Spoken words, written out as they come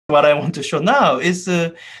what I want to show now is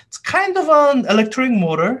it's kind of an electric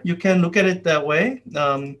motor. You can look at it that way.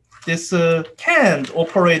 This can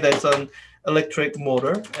operate as an electric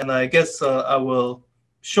motor, and I guess I will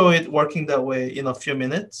show it working that way in a few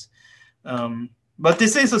minutes. But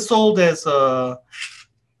this is sold as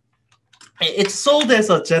it's sold as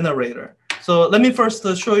a generator. So let me first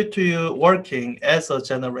show it to you working as a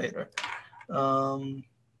generator. Let's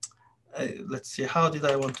see, how did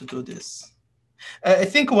I want to do this? I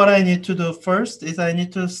think what I need to do first is I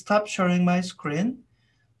need to stop sharing my screen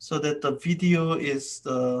so that the video is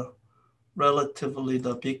relatively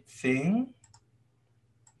the big thing,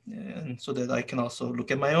 and so that I can also look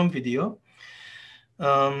at my own video.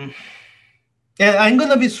 And I'm going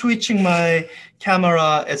to be switching my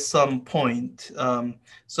camera at some point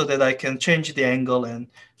so that I can change the angle and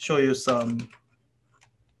show you some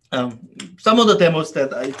of the demos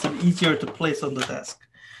that it's easier to place on the desk.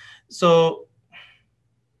 So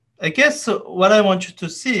I guess what I want you to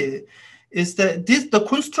see is that the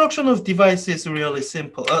construction of device is really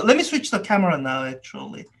simple. Let me switch the camera now,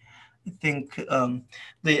 actually. I think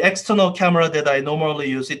the external camera that I normally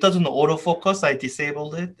use, it doesn't autofocus. I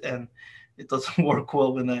disabled it, and it doesn't work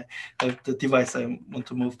well when I have the device I want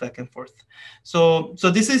to move back and forth. So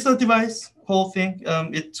this is the device, whole thing.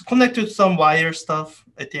 It's connected to some wire stuff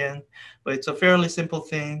at the end, but it's a fairly simple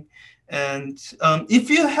thing. And if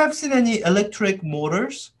you have seen any electric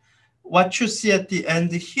motors, what you see at the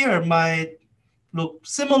end here might look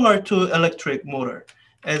similar to electric motor,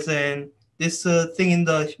 as in this thing in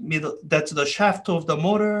the middle, that's the shaft of the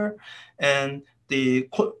motor, and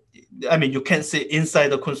I mean, you can't see inside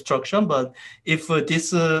the construction, but if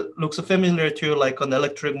this looks familiar to you like an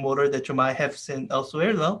electric motor that you might have seen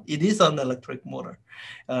elsewhere, no, it is an electric motor.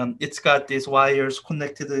 It's got these wires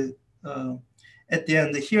connected at the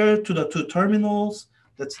end here to the two terminals.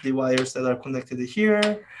 That's the wires that are connected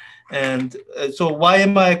here. And so why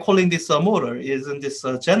am I calling this a motor? Isn't this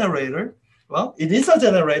a generator? Well, it is a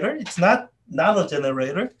generator. It's not a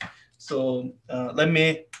generator. So let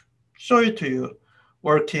me show it to you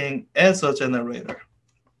working as a generator.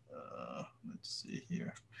 Let's see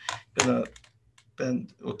here. Gonna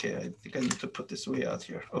bend. Okay, I think I need to put this way out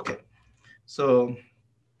here. Okay, so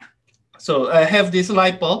I have these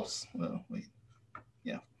light bulbs. Wait,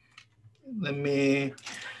 yeah. Let me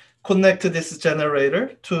connect this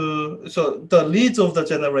generator to, so the leads of the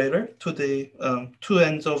generator to the two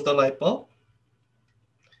ends of the light bulb.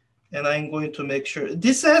 And I'm going to make sure,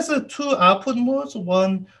 this has two output modes,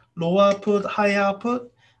 one low output, high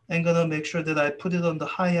output. I'm gonna make sure that I put it on the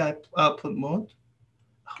high output mode.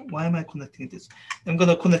 Why am I connecting this? I'm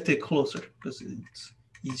gonna connect it closer because it's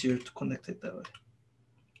easier to connect it that way.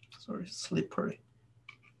 Sorry, slippery.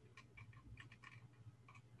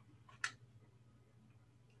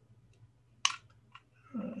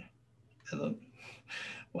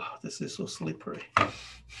 Wow, this is so slippery.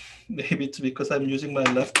 Maybe it's because I'm using my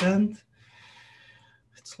left hand.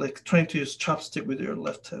 It's like trying to use chopstick with your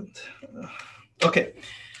left hand. Okay,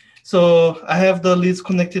 so I have the leads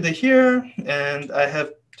connected here, and I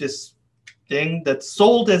have this thing that's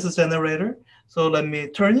sold as a generator. So let me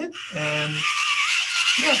turn it, and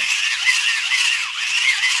yeah,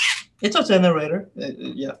 it's a generator.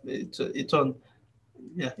 Yeah, it's on.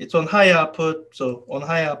 Yeah, it's on high output. So on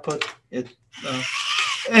high output,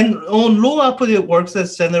 and on low output it works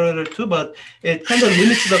as generator too, but it kind of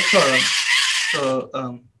limits the current.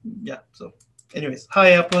 So yeah. So anyways,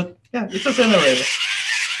 high output. Yeah, it's a generator.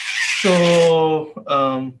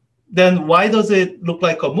 So then why does it look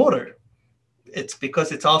like a motor? It's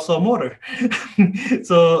because it's also a motor.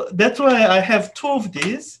 So that's why I have two of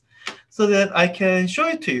these, so that I can show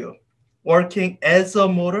it to you, working as a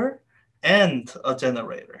motor and a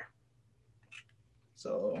generator.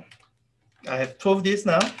 So I have two of these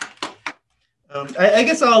now. I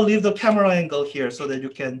guess I'll leave the camera angle here so that you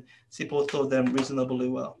can see both of them reasonably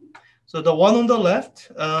well. So the one on the left,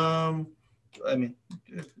 I mean,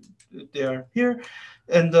 they are here.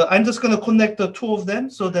 And I'm just going to connect the two of them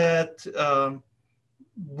so that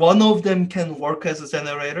one of them can work as a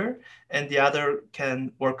generator and the other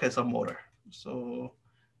can work as a motor. So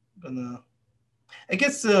I'm gonna, I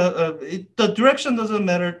guess the direction doesn't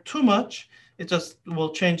matter too much. It just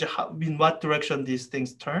will change how, in what direction these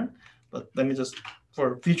things turn. But let me just,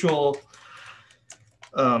 for visual,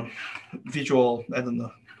 I don't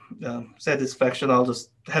know, satisfaction, I'll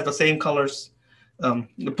just have the same colors,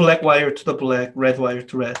 the black wire to the black, red wire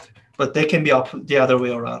to red. But they can be up the other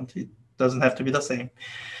way around. It doesn't have to be the same.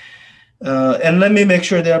 And let me make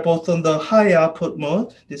sure they are both on the high output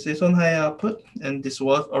mode. This is on high output, and this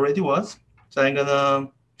already was. So I'm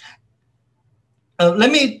gonna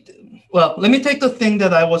let me Well, let me take the thing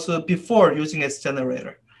that I was before using as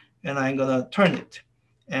generator, and I'm gonna turn it.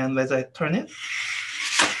 And as I turn it,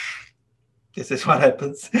 this is what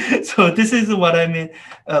happens. So this is what I mean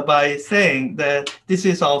by saying that this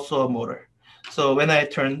is also a motor. So when I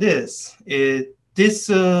turn this, this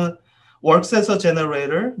works as a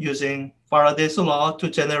generator using Faraday's law to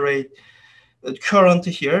generate current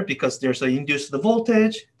here because there's an induced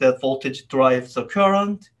voltage. That voltage drives the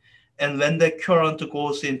current. And when the current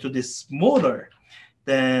goes into this motor,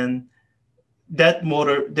 then that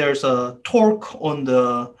motor, there's a torque on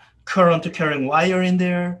the current carrying wire in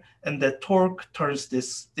there, and that torque turns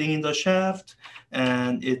this thing in the shaft,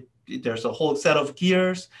 and there's a whole set of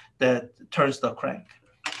gears that turns the crank.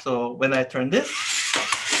 So when I turn this,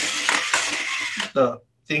 the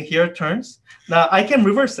thing here turns. Now I can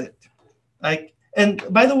reverse it. And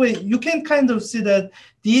by the way, you can kind of see that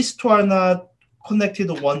these two are not connected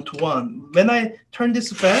one-to-one. When I turn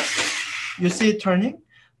this fast, you see it turning.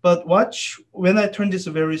 But watch when I turn this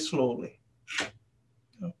very slowly.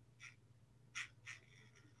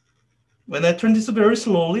 When I turn this very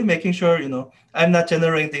slowly, making sure, I'm not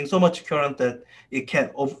generating so much current that it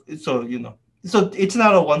can't, so it's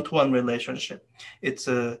not a one-to-one relationship. It's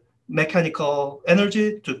a mechanical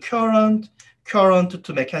energy to current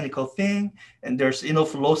to mechanical thing. And there's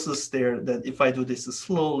enough losses there that if I do this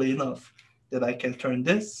slowly enough, that I can turn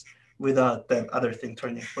this without that other thing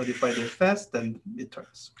turning. But if I do it fast, then it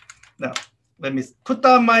turns. Now, let me put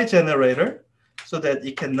down my generator so that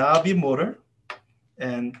it can now be motor,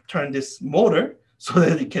 and turn this motor so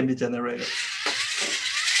that it can be generator.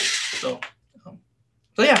 So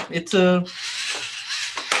yeah, it's and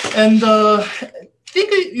I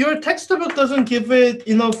think your textbook doesn't give it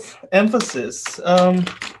enough emphasis.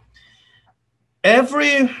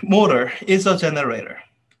 Every motor is a generator,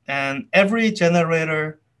 and every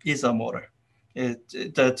generator is a motor.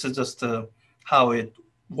 That's just how it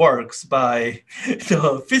works by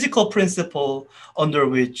the physical principle under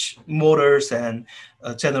which motors and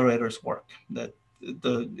generators work. That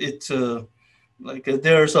it's like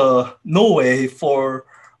there's no way for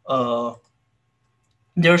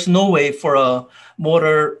there's no way for a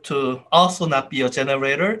motor to also not be a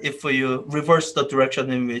generator if you reverse the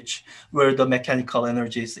direction in which where the mechanical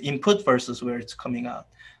energy is input versus where it's coming out.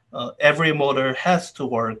 Every motor has to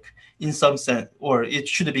work in some sense, or it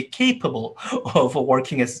should be capable of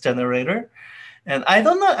working as a generator. And I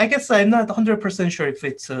don't know, I guess I'm not 100% sure if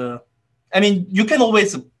it's, I mean, you can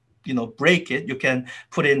always, break it. You can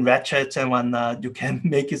put in ratchets and whatnot. You can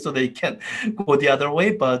make it so that it can go the other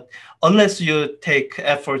way. But unless you take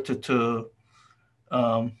effort to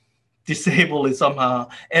disable it somehow,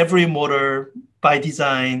 every motor by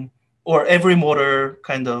design or every motor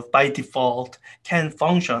kind of by default can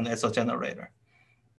function as a generator.